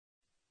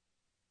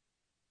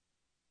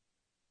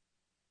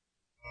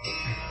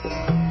Vandeham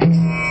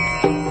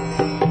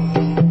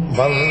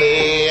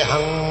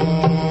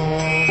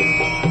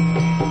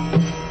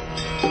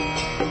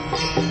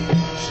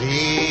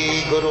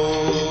Sri Guru.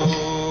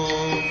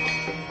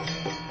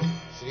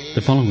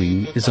 The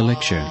following is a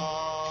lecture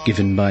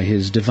given by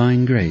His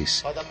Divine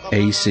Grace,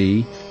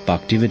 A.C.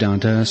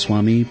 Bhaktivedanta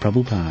Swami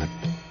Prabhupada,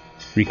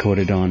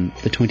 recorded on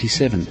the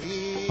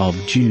 27th of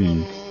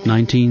June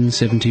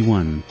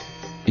 1971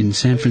 in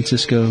San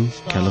Francisco,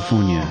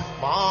 California.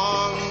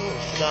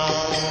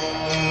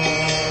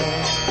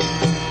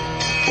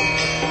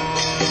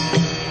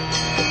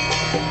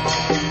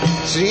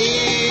 Sri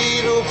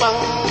Rupam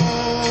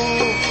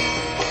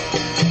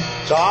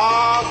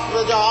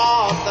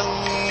Chakrajatam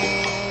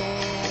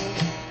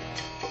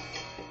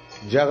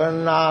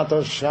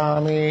Jagannatha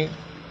Swami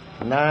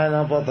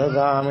Nayana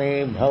Pathagami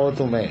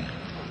Bhavatu Me.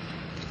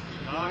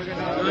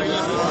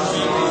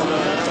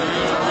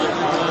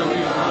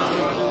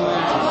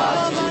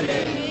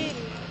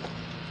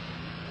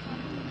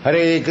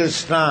 Hare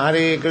Krishna,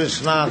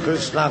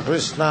 Krishna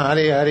Krishna,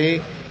 Hare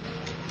Hare,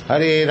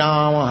 Hare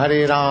Ram,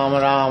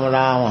 Ram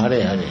Ram,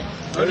 Hare Hare.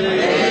 Hare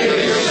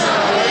Krishna,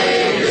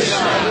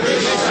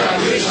 Krishna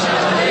Krishna,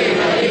 Hare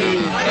Hare,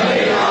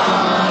 Hare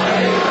Ram,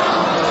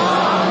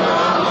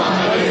 Ram,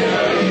 Hare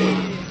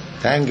Hare.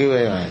 Thank you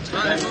very much.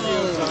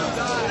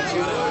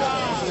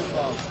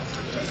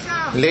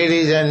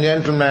 Ladies and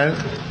gentlemen,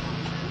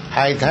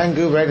 I thank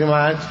you very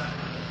much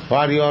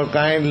for your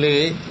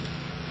kindly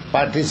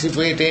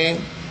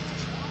participating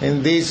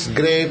in this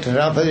great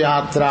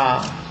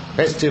Ratha-yatra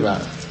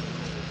festival.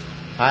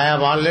 I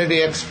have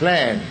already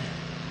explained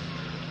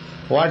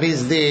what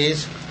is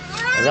this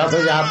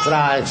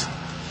Ratha-yatra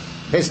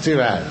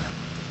festival.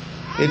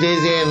 It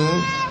is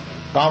in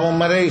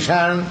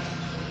commemoration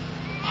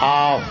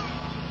of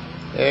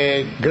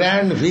a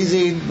grand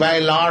visit by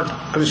Lord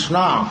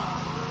Krishna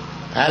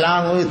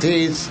along with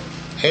his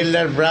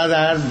elder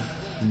brother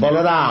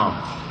Balaram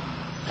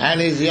and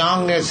his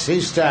youngest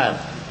sister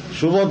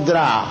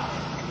Subhadra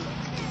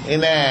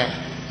in a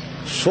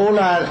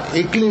solar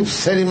eclipse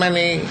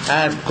ceremony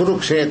at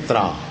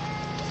Kurukshetra.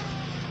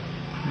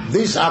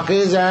 This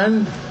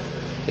occasion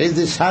is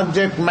the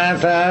subject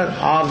matter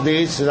of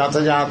this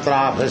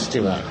Ratha-yatra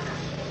festival.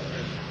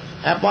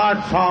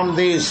 Apart from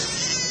these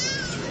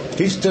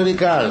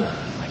historical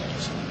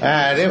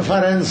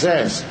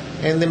references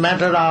in the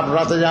matter of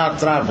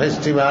Ratha-yatra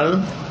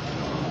festival,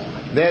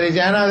 there is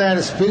another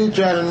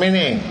spiritual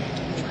meaning,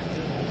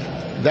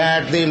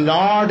 that the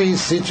Lord is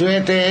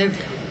situated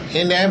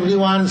in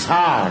everyone's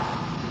heart,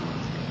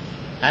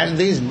 and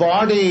this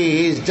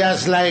body is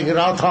just like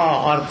Ratha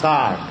or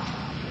cart.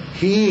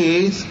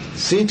 He is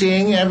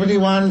sitting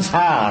everyone's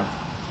heart.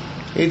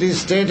 It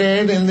is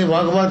stated in the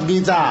Bhagavad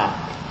Gita,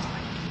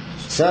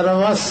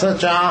 Sarvasya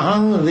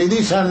chaham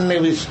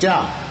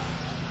vidisannivishya.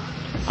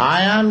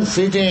 I am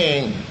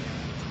sitting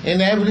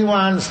in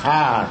everyone's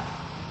heart.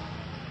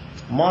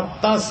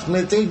 Matta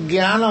smriti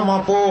jnanam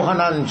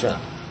apohanancha.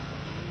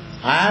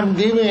 I am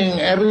giving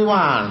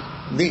everyone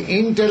the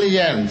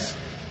intelligence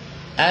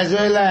as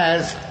well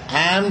as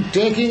I am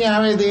taking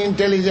away the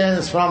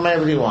intelligence from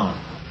everyone.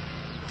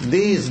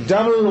 This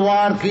double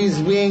work is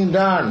being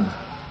done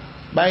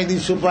by the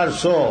Super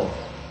Soul.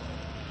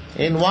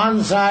 In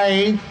one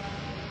side,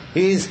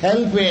 he is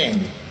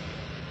helping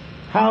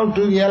how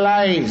to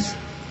realize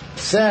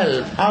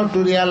self, how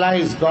to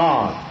realize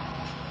God.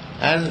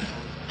 And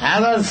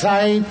other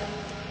side,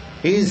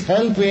 he is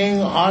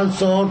helping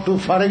also to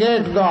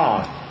forget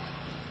God.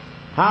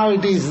 How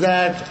it is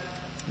that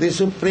the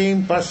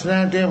Supreme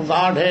Personality of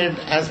Godhead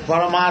as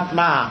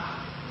Paramatma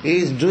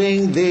is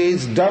doing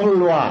this double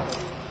work.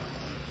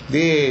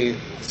 The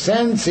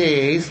sense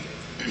is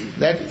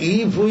that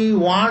if we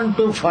want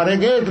to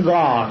forget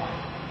God,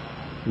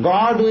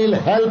 God will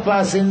help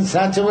us in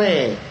such a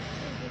way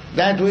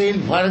that we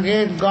will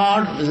forget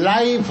God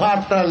life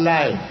after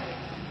life.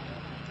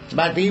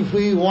 But if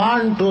we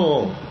want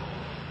to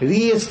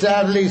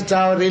re-establish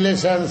our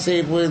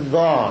relationship with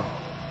God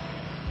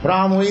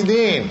from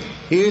within,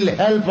 He will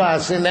help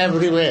us in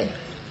every way.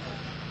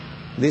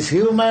 This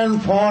human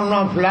form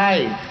of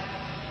life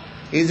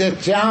is a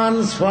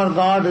chance for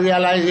God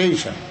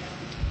realization.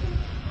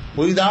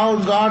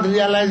 Without God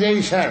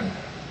realization,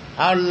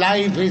 our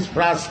life is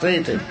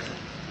frustrated.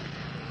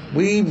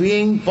 We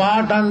being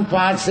part and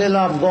parcel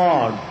of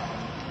God,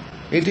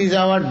 it is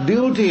our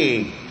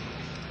duty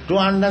to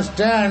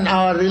understand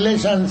our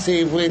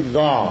relationship with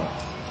God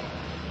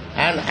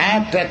and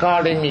act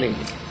accordingly.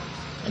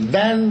 And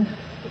then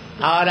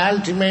our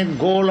ultimate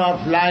goal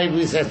of life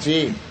is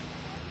achieved.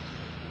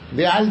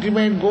 The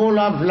ultimate goal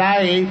of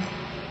life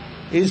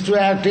is to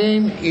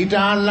attain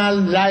eternal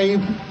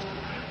life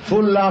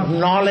full of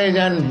knowledge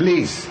and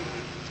bliss.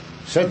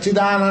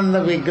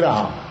 Satchidananda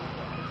Vigraha.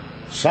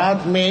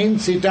 Sat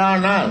means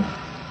eternal,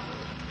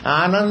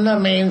 Ananda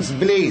means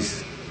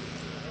bliss,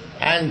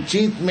 and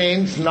Chit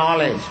means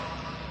knowledge.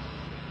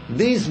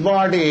 This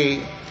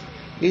body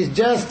is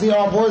just the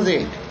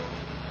opposite.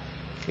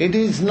 It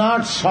is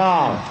not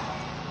short.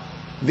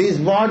 This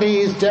body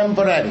is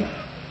temporary.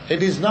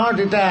 It is not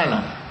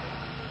eternal.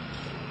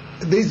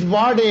 this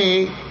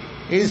body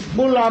is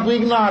full of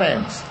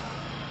ignorance.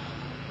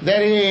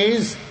 There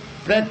is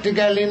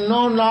practically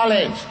no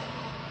knowledge.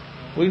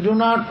 We do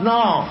not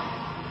know.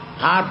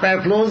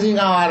 After closing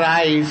our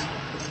eyes,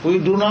 we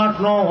do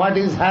not know what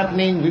is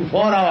happening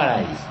before our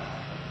eyes.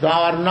 So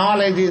our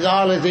knowledge is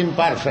always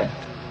imperfect.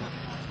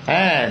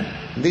 And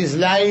this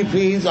life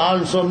is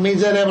also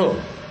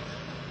miserable.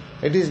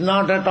 It is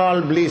not at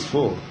all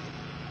blissful.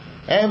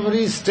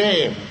 Every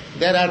state,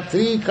 there are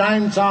three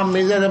kinds of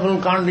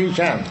miserable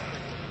conditions.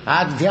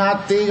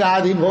 Adhyattik,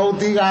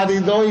 adhibhautik,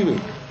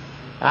 adidoivik.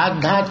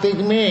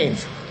 Adhyattik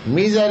means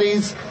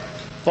miseries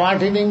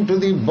pertaining to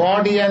the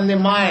body and the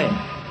mind.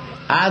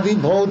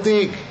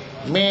 Adhibhautik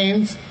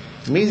means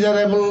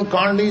miserable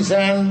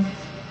condition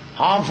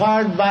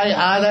offered by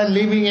other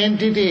living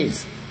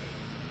entities.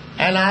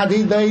 And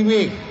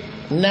adidaivik,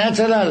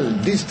 natural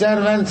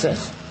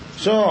disturbances.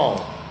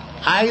 So,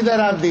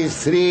 either of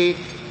these three,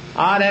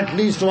 or at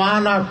least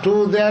one or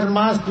two, there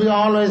must be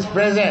always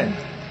present.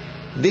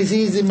 This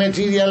is the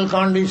material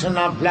condition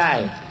of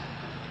life.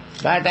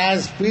 But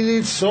as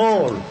spirit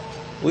soul,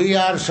 we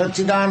are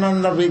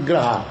Satchidananda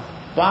Vigraha,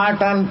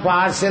 part and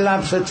parcel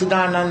of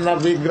Satchidananda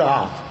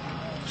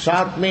Vigraha.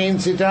 Sat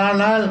means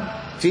eternal,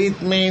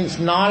 Chit means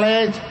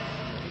knowledge,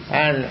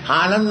 and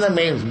Ananda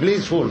means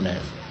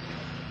blissfulness.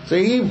 So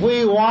if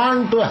we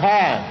want to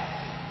have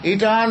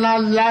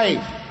eternal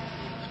life,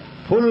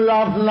 full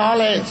of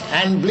knowledge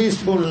and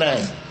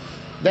blissfulness,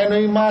 then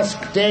we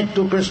must take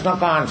to Krishna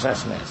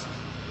consciousness.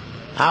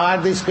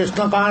 This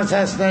Krishna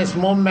consciousness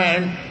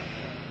movement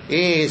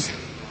is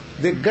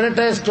the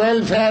greatest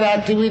welfare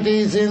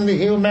activities in the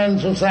human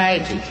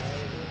society.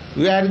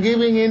 We are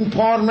giving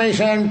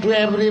information to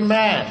every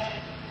man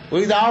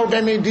without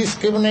any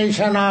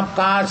discrimination of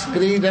caste,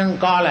 creed and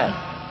color,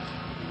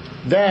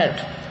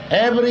 that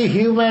every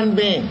human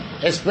being,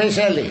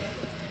 especially,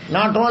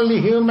 not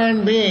only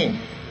human being,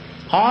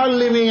 all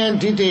living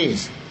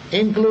entities,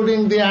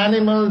 including the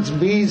animals,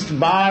 beasts,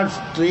 birds,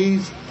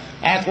 trees,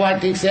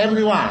 aquatics,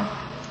 everyone,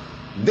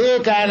 they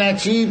can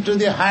achieve to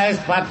the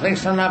highest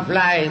perfection of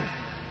life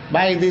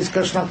by this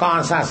Krishna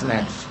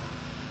consciousness.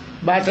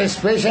 But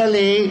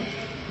especially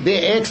the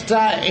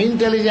extra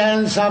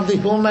intelligence of the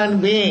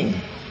human being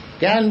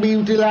can be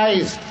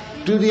utilized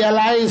to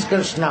realize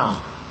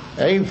Krishna.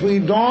 If we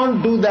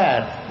don't do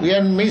that, we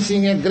are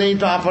missing a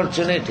great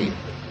opportunity.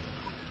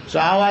 So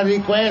our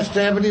request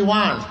to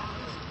everyone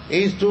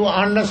is to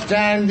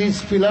understand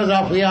this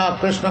philosophy of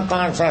Krishna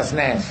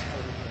consciousness.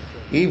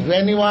 If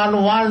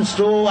anyone wants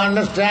to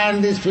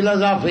understand this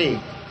philosophy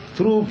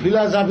through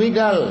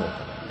philosophical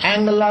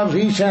angle of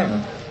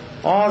vision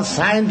or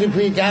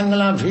scientific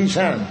angle of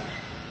vision,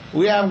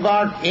 we have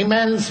got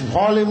immense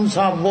volumes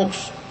of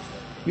books.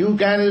 You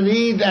can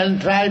read and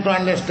try to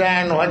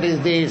understand what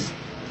is this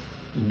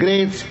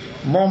great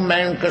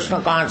movement, Krishna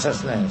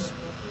consciousness.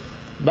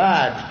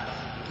 But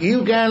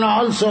you can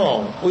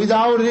also,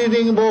 without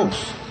reading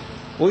books,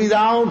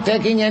 without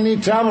taking any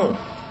trouble,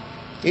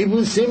 if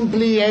you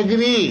simply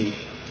agree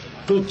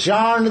to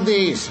chant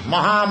this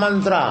Maha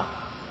Mantra,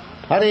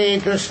 Hare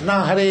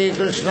Krishna,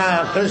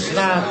 Krishna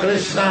Krishna,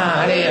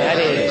 Hare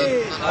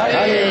Hare,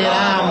 Hare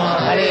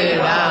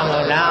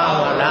Rama,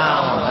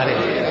 Rama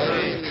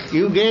Hare.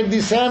 You get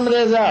the same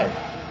result.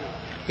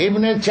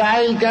 Even a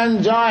child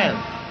can join.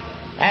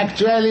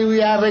 Actually, we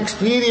have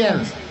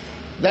experienced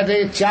that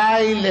a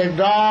child, a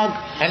dog,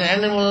 an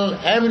animal,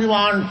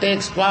 everyone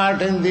takes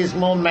part in this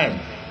movement.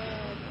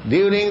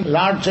 During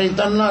Lord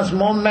Chaitanya's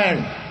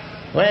movement,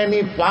 when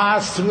he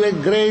passed through a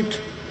great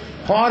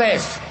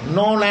forest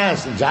known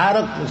as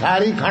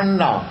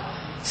Jharikhanda,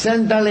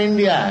 central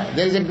India,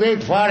 there is a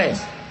great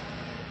forest.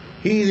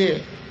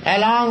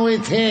 Along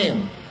with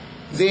him,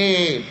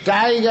 the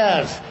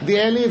tigers, the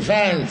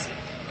elephants,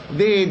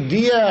 the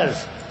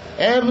deers,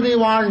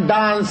 everyone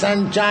danced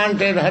and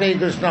chanted Hare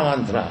Krishna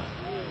mantra.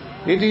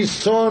 It is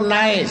so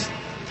nice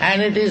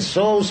and it is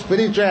so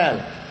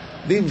spiritual.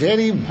 The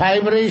very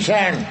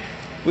vibration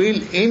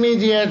will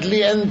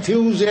immediately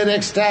enthuse your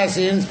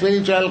ecstasy in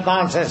spiritual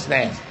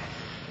consciousness.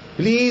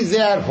 Please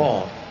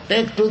therefore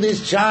take to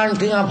this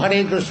chanting of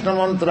Hare Krishna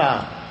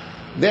mantra.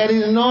 There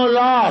is no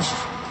loss,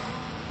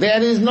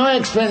 there is no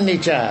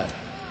expenditure.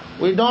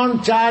 We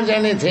don't charge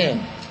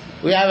anything.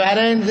 We have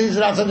arranged this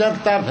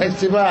Ratha-yatra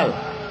festival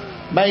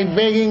by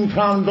begging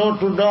from door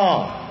to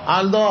door,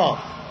 although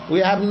we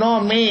have no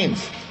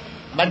means,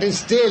 but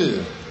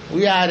still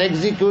we are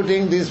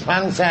executing this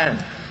function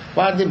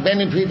for the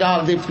benefit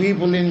of the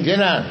people in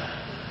general.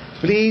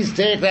 Please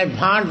take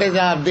advantage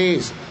of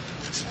this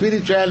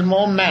spiritual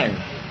movement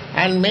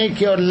and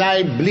make your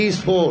life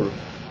blissful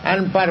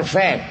and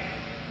perfect.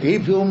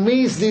 If you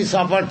miss this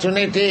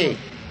opportunity,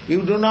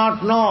 you do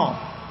not know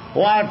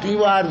what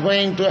you are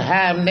going to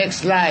have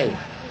next life.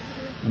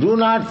 Do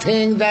not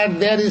think that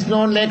there is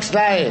no next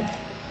life.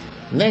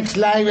 Next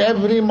life,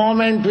 every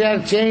moment we are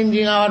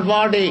changing our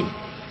body.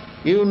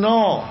 You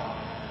know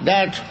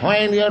that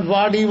when your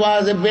body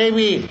was a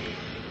baby,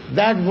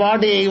 that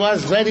body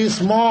was very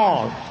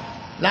small.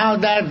 Now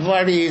that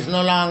body is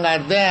no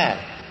longer there.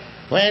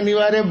 When you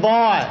are a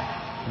boy,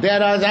 There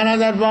was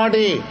another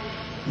body.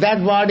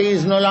 That body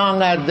is no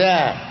longer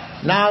there.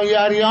 Now you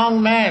are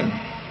young man.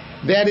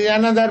 There is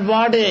another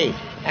body.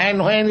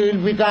 And when you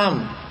will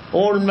become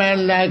old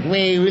man like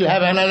me, you will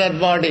have another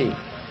body.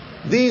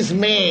 This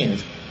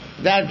means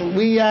that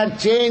we are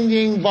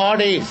changing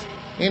bodies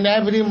in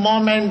every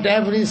moment,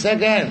 every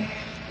second,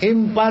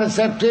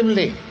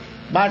 imperceptibly.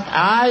 But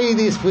I,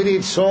 the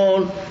spirit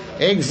soul,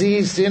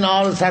 exist in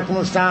all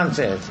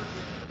circumstances.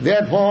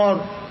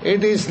 Therefore,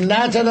 it is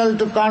natural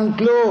to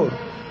conclude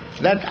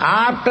that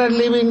after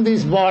leaving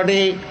this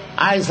body,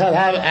 I shall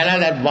have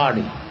another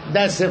body.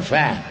 That's a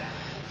fact.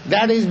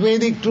 That is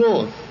Vedic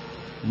truth.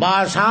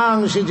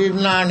 Vashamsi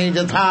jirnani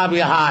jatha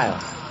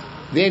vihaya.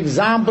 The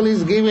example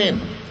is given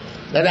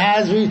that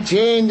as we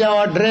change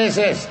our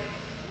dresses,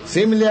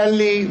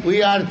 similarly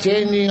we are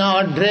changing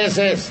our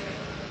dresses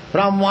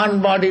from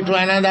one body to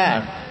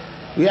another.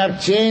 We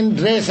have changed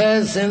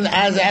dresses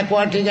as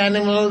aquatic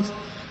animals,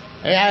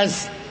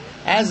 as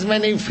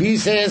many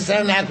fishes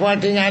and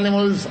aquatic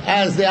animals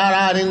as there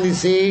are in the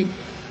sea.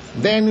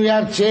 Then we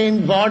have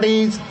changed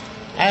bodies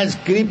as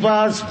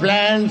creepers,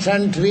 plants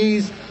and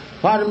trees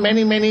for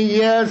many, many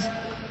years.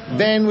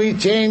 Then we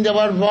change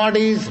our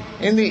bodies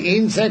in the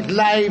insect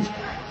life,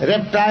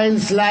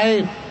 reptiles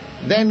life.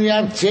 Then we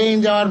have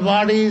changed our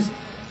bodies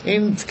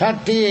in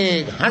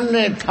 30,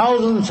 100,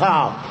 thousands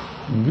of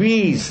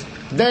bees.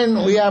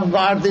 Then we have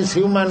got this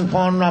human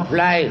form of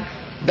life.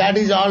 That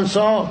is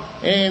also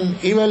in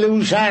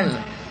evolution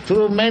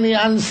through many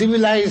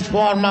uncivilized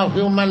form of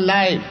human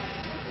life.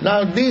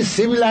 Now this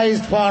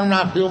civilized form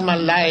of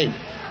human life,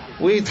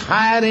 with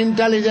higher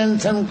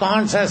intelligence and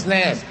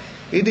consciousness,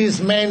 it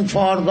is meant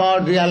for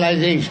God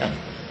realization.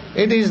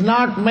 It is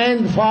not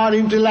meant for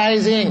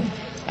utilizing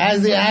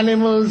as the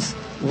animals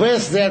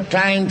waste their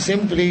time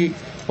simply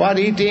for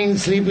eating,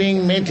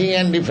 sleeping, mating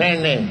and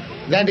defending.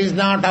 That is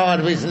not our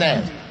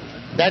business.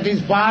 That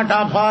is part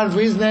of our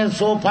business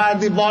so far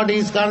the body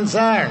is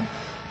concerned.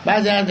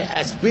 But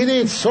as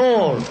spirit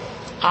soul,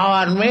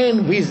 our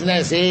main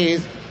business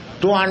is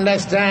to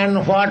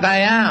understand what I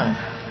am,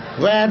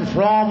 where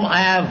from I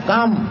have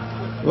come,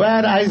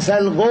 where I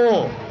shall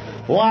go,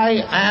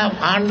 why I am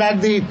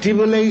under the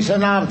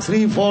tribulation of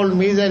threefold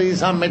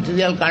miseries of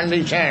material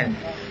condition.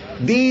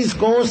 These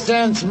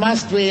questions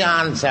must be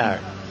answered.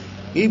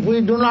 If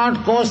we do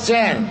not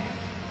question,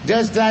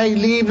 just like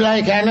live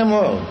like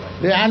animal,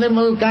 the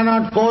animal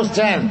cannot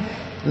question,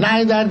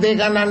 neither they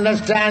can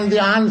understand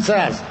the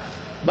answers.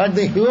 But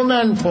the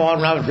human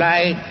form of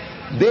life,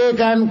 they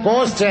can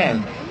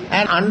question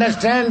and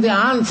understand the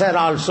answer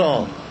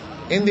also.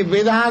 In the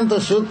Vedanta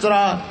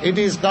Sutra, it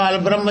is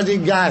called Brahma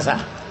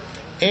Jigyasa,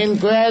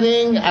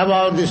 inquiring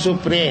about the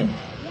Supreme.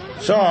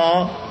 So,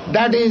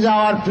 that is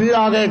our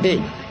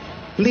prerogative.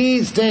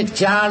 Please take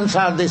chance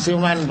of this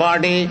human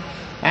body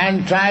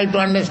and try to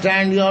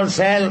understand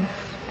yourself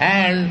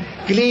and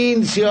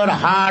cleanse your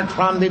heart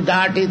from the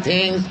dirty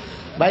things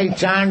by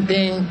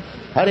chanting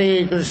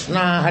Hare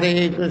Krishna,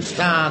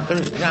 Krishna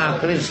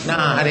Krishna,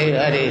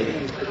 Hare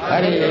Hare,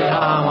 Hare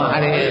Rama,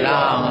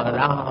 Rama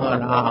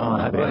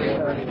Rama, Hare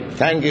Hare.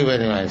 Thank you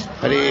very much.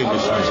 Hare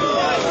Krishna.